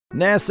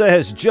NASA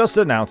has just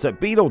announced that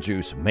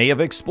Betelgeuse may have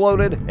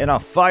exploded in a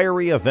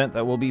fiery event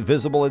that will be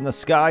visible in the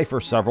sky for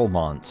several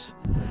months.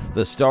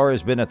 The star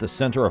has been at the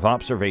center of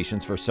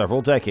observations for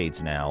several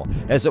decades now,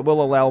 as it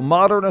will allow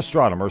modern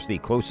astronomers the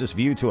closest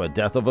view to a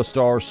death of a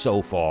star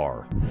so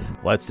far.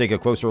 Let's take a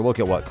closer look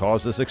at what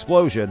caused this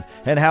explosion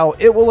and how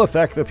it will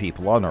affect the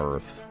people on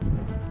Earth.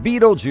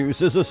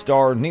 Betelgeuse is a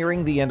star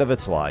nearing the end of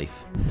its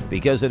life.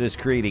 Because it is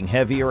creating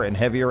heavier and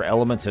heavier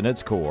elements in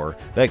its core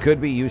that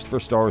could be used for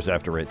stars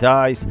after it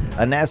dies,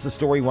 a NASA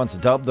story once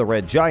dubbed the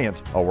red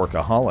giant a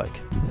workaholic.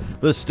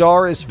 The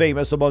star is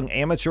famous among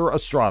amateur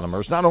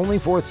astronomers not only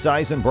for its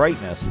size and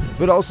brightness,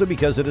 but also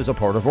because it is a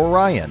part of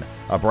Orion,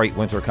 a bright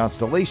winter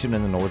constellation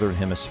in the northern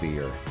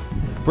hemisphere.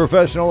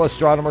 Professional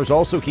astronomers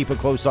also keep a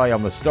close eye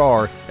on the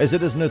star as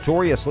it is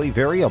notoriously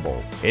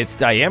variable. Its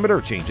diameter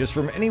changes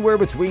from anywhere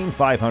between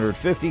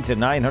 550 to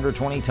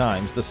 920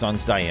 times the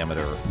Sun's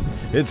diameter.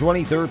 In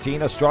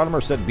 2013,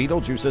 astronomers said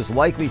Betelgeuse is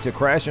likely to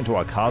crash into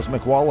a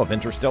cosmic wall of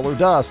interstellar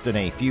dust in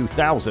a few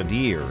thousand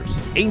years.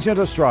 Ancient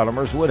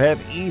astronomers would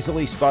have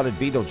easily spotted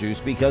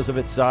Betelgeuse because of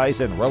its size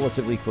and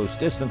relatively close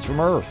distance from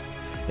Earth.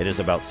 It is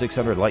about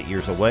 600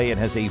 light-years away and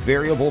has a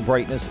variable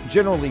brightness,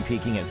 generally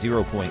peaking at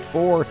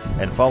 0.4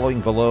 and falling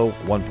below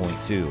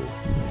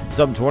 1.2.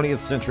 Some 20th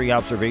century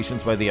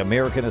observations by the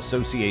American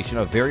Association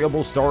of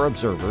Variable Star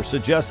Observers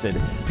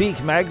suggested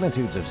peak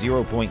magnitudes of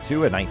 0.2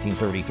 in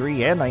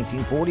 1933 and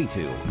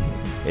 1942.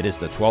 It is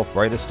the 12th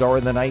brightest star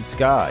in the night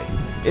sky.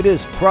 It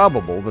is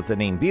probable that the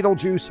name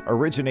Betelgeuse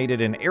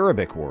originated in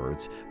Arabic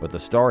words, but the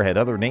star had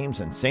other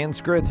names in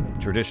Sanskrit,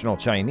 traditional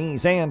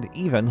Chinese, and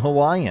even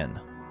Hawaiian.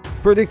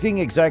 Predicting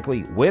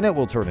exactly when it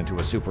will turn into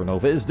a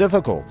supernova is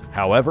difficult,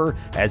 however,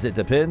 as it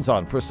depends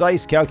on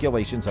precise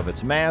calculations of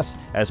its mass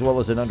as well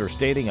as an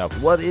understanding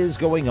of what is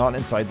going on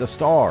inside the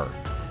star.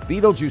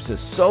 Betelgeuse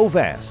is so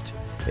vast,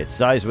 its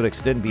size would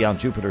extend beyond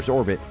Jupiter's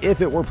orbit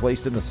if it were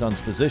placed in the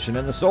Sun's position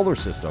in the solar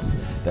system,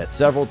 that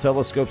several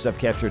telescopes have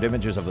captured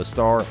images of the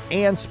star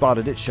and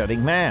spotted it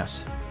shedding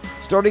mass.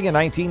 Starting in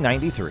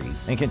 1993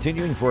 and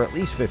continuing for at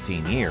least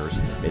 15 years,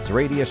 its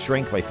radius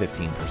shrank by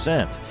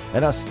 15%,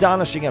 an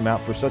astonishing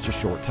amount for such a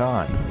short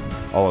time.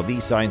 All of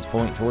these signs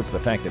point towards the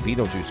fact that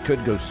Betelgeuse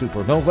could go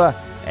supernova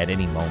at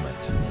any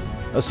moment.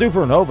 A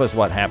supernova is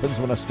what happens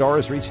when a star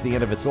has reached the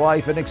end of its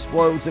life and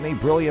explodes in a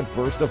brilliant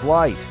burst of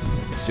light.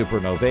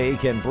 Supernovae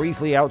can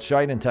briefly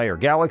outshine entire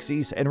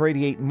galaxies and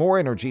radiate more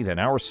energy than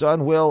our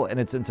Sun will in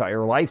its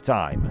entire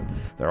lifetime.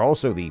 They're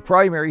also the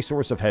primary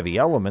source of heavy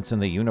elements in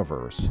the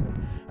universe.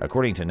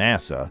 According to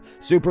NASA,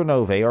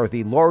 supernovae are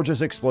the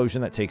largest explosion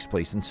that takes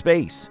place in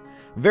space.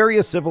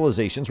 Various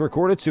civilizations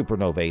recorded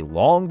supernovae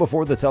long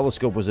before the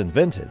telescope was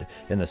invented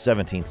in the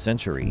 17th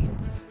century.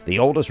 The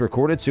oldest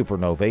recorded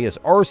supernovae is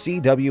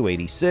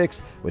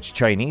RCW86, which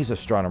Chinese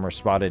astronomers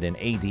spotted in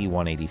AD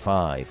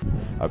 185.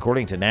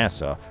 According to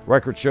NASA,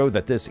 records show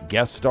that this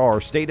guest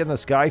star stayed in the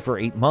sky for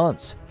 8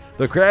 months.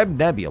 The Crab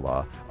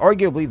Nebula,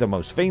 arguably the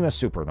most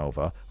famous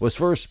supernova, was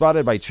first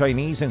spotted by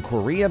Chinese and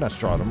Korean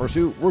astronomers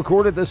who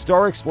recorded the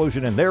star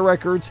explosion in their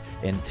records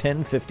in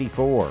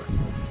 1054.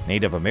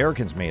 Native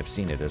Americans may have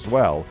seen it as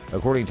well,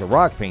 according to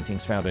rock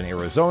paintings found in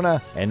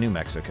Arizona and New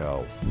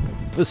Mexico.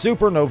 The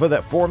supernova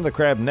that formed the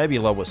Crab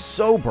Nebula was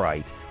so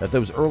bright that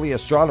those early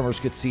astronomers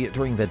could see it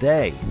during the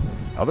day.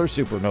 Other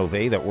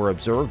supernovae that were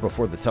observed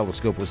before the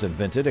telescope was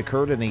invented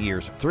occurred in the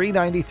years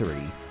 393,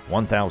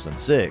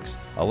 1006,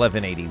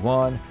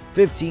 1181,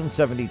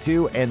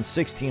 1572, and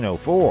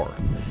 1604.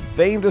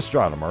 Famed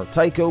astronomer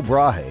Tycho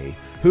Brahe,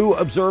 who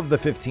observed the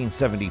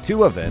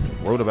 1572 event,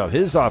 wrote about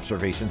his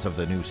observations of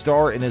the new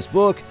star in his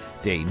book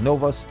De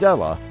Nova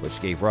Stella,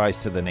 which gave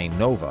rise to the name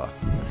Nova.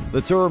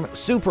 The term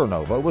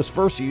supernova was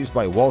first used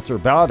by Walter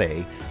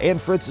Bade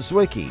and Fritz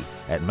Zwicky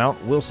at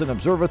Mount Wilson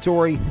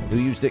Observatory, who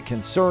used it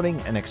concerning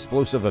an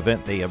explosive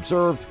event they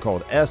observed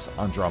called S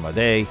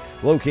Andromedae,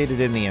 located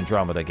in the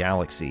Andromeda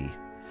Galaxy.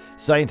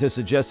 Scientists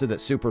suggested that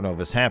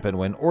supernovas happen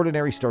when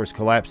ordinary stars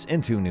collapse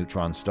into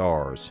neutron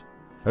stars.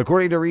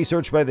 According to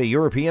research by the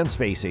European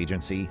Space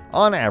Agency,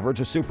 on average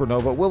a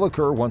supernova will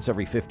occur once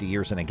every 50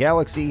 years in a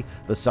galaxy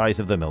the size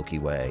of the Milky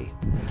Way.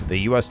 The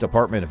U.S.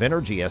 Department of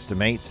Energy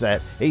estimates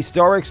that a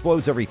star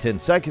explodes every 10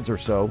 seconds or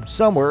so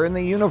somewhere in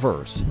the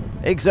universe.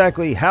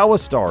 Exactly how a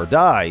star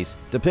dies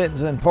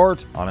depends in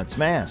part on its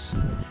mass.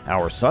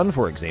 Our Sun,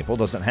 for example,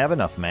 doesn't have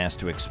enough mass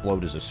to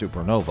explode as a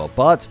supernova,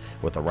 but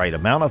with the right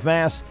amount of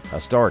mass,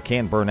 a star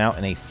can burn out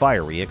in a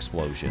fiery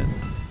explosion.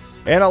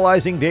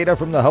 Analyzing data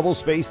from the Hubble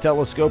Space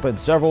Telescope and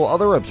several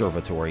other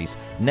observatories,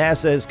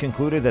 NASA has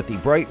concluded that the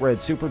bright red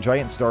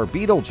supergiant star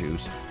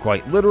Betelgeuse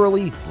quite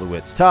literally blew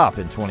its top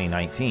in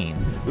 2019,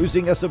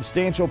 losing a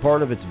substantial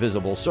part of its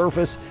visible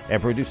surface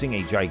and producing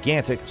a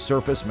gigantic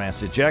surface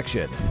mass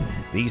ejection.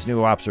 These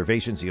new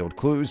observations yield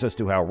clues as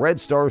to how red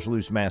stars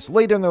lose mass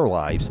late in their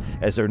lives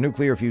as their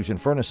nuclear fusion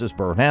furnaces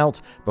burn out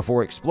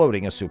before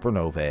exploding as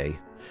supernovae.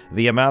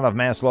 The amount of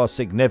mass loss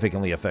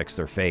significantly affects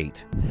their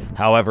fate.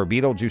 However,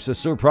 Betelgeuse's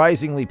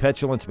surprisingly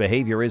petulant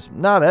behavior is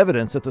not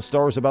evidence that the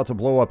star is about to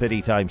blow up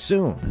anytime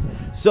soon.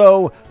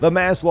 So, the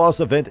mass loss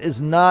event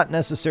is not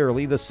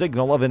necessarily the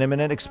signal of an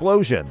imminent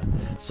explosion.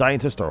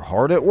 Scientists are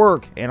hard at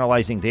work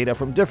analyzing data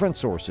from different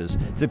sources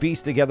to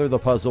piece together the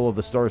puzzle of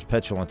the star's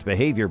petulant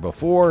behavior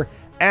before,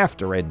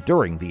 after, and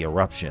during the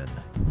eruption.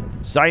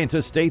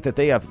 Scientists state that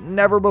they have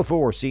never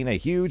before seen a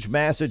huge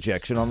mass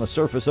ejection on the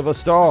surface of a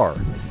star.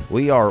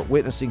 We are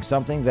witnessing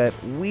something that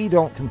we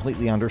don't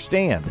completely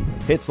understand.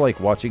 It's like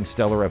watching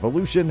stellar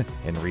evolution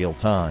in real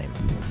time.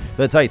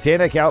 The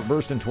Titanic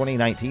outburst in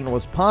 2019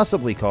 was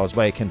possibly caused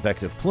by a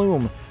convective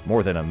plume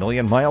more than 1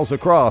 million miles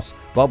across,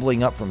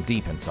 bubbling up from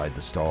deep inside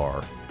the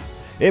star.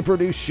 It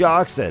produced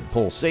shocks and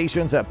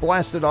pulsations that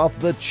blasted off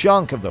the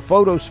chunk of the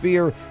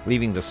photosphere,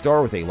 leaving the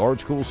star with a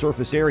large cool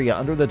surface area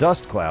under the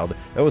dust cloud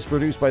that was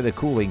produced by the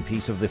cooling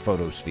piece of the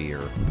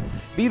photosphere.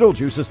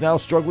 Betelgeuse is now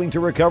struggling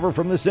to recover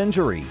from this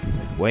injury.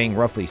 Weighing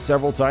roughly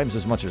several times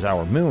as much as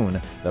our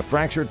moon, the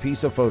fractured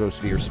piece of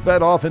photosphere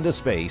sped off into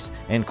space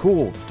and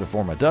cooled to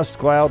form a dust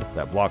cloud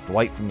that blocked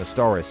light from the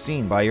star as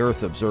seen by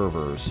Earth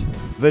observers.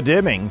 The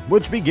dimming,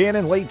 which began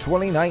in late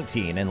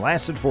 2019 and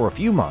lasted for a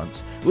few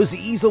months, was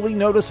easily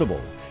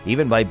noticeable,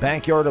 even by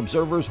backyard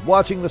observers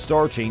watching the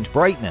star change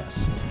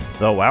brightness.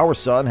 Though our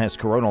sun has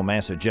coronal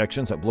mass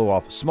ejections that blow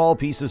off small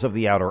pieces of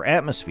the outer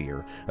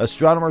atmosphere,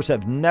 astronomers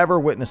have never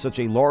witnessed such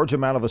a large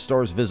amount of a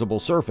star's visible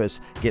surface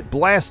get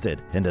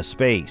blasted into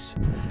space.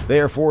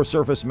 Therefore,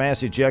 surface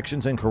mass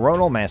ejections and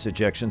coronal mass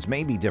ejections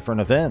may be different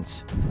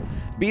events.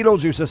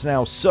 Betelgeuse is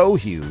now so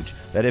huge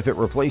that if it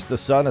replaced the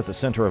sun at the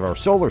center of our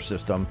solar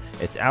system,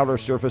 its outer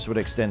surface would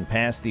extend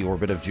past the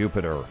orbit of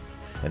Jupiter.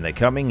 In the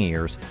coming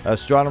years,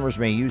 astronomers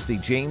may use the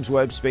James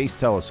Webb Space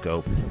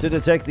Telescope to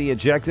detect the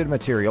ejected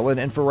material in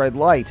infrared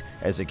light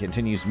as it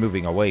continues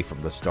moving away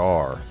from the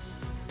star.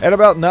 At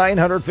about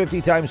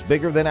 950 times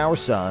bigger than our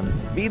sun,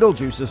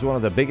 Betelgeuse is one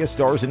of the biggest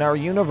stars in our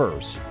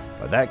universe,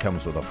 but that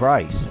comes with a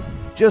price.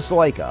 Just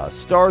like us,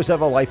 stars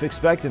have a life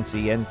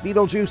expectancy, and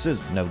Betelgeuse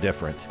is no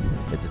different.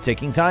 It's a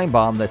ticking time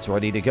bomb that's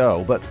ready to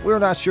go, but we're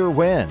not sure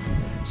when.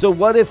 So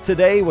what if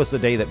today was the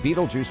day that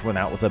Betelgeuse went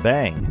out with a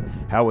bang?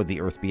 How would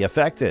the Earth be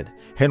affected?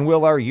 And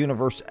will our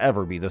universe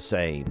ever be the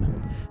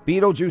same?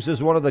 Betelgeuse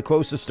is one of the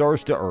closest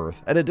stars to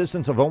Earth at a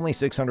distance of only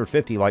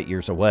 650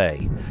 light-years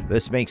away.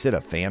 This makes it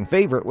a fan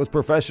favorite with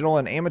professional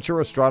and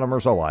amateur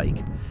astronomers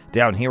alike.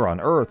 Down here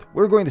on Earth,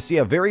 we're going to see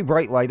a very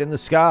bright light in the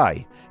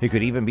sky. It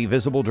could even be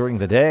visible during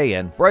the day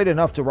and bright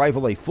enough to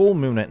rival a full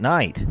moon at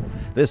night.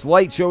 This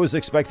light show is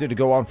expected to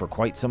go on for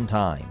quite some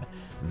time.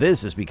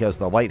 This is because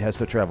the light has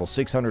to travel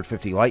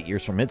 650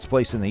 light-years from its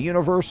place in the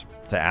universe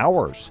to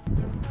ours.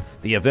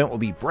 The event will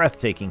be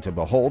breathtaking to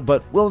behold,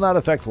 but will not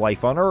affect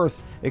life on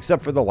Earth,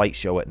 except for the light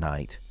show at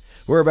night.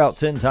 We're about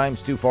 10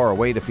 times too far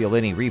away to feel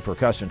any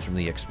repercussions from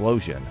the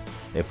explosion.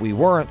 If we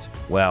weren't,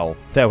 well,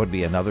 that would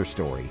be another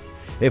story.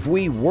 If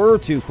we were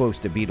too close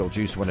to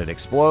Betelgeuse when it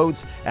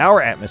explodes,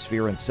 our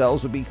atmosphere and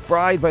cells would be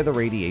fried by the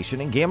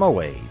radiation and gamma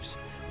waves.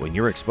 When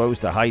you're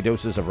exposed to high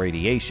doses of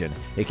radiation,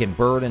 it can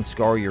burn and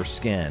scar your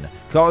skin,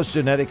 cause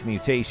genetic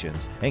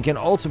mutations, and can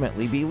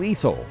ultimately be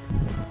lethal.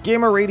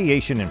 Gamma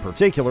radiation in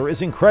particular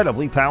is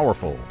incredibly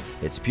powerful.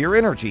 It's pure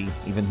energy,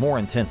 even more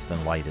intense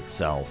than light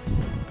itself.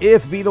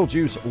 If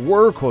Betelgeuse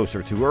were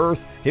closer to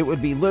Earth, it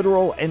would be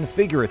literal and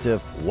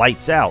figurative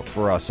lights out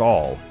for us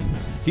all.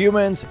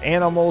 Humans,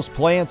 animals,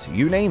 plants,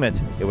 you name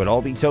it, it would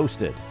all be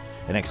toasted.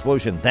 An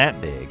explosion that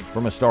big,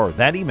 from a star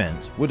that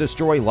immense, would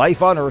destroy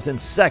life on Earth in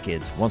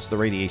seconds once the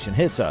radiation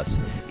hits us,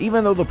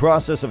 even though the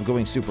process of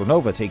going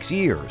supernova takes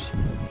years.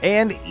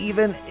 And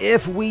even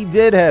if we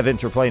did have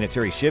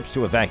interplanetary ships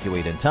to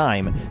evacuate in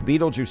time,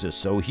 Betelgeuse is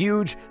so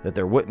huge that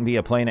there wouldn't be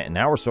a planet in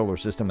our solar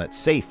system that's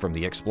safe from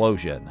the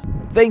explosion.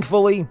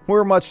 Thankfully,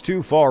 we're much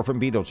too far from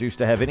Betelgeuse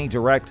to have any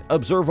direct,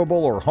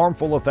 observable, or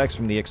harmful effects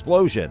from the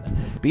explosion.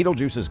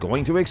 Betelgeuse is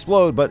going to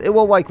explode, but it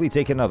will likely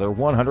take another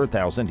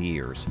 100,000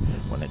 years.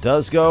 When it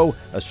does go,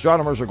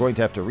 astronomers are going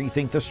to have to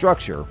rethink the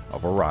structure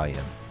of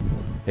Orion.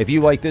 If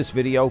you like this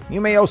video,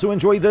 you may also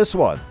enjoy this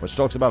one, which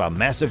talks about a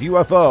massive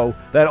UFO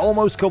that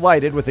almost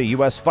collided with a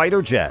US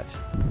fighter jet.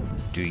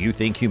 Do you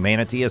think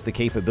humanity has the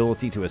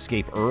capability to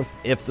escape Earth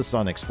if the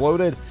sun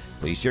exploded?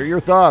 Please share your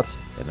thoughts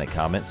in the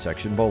comment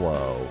section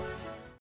below.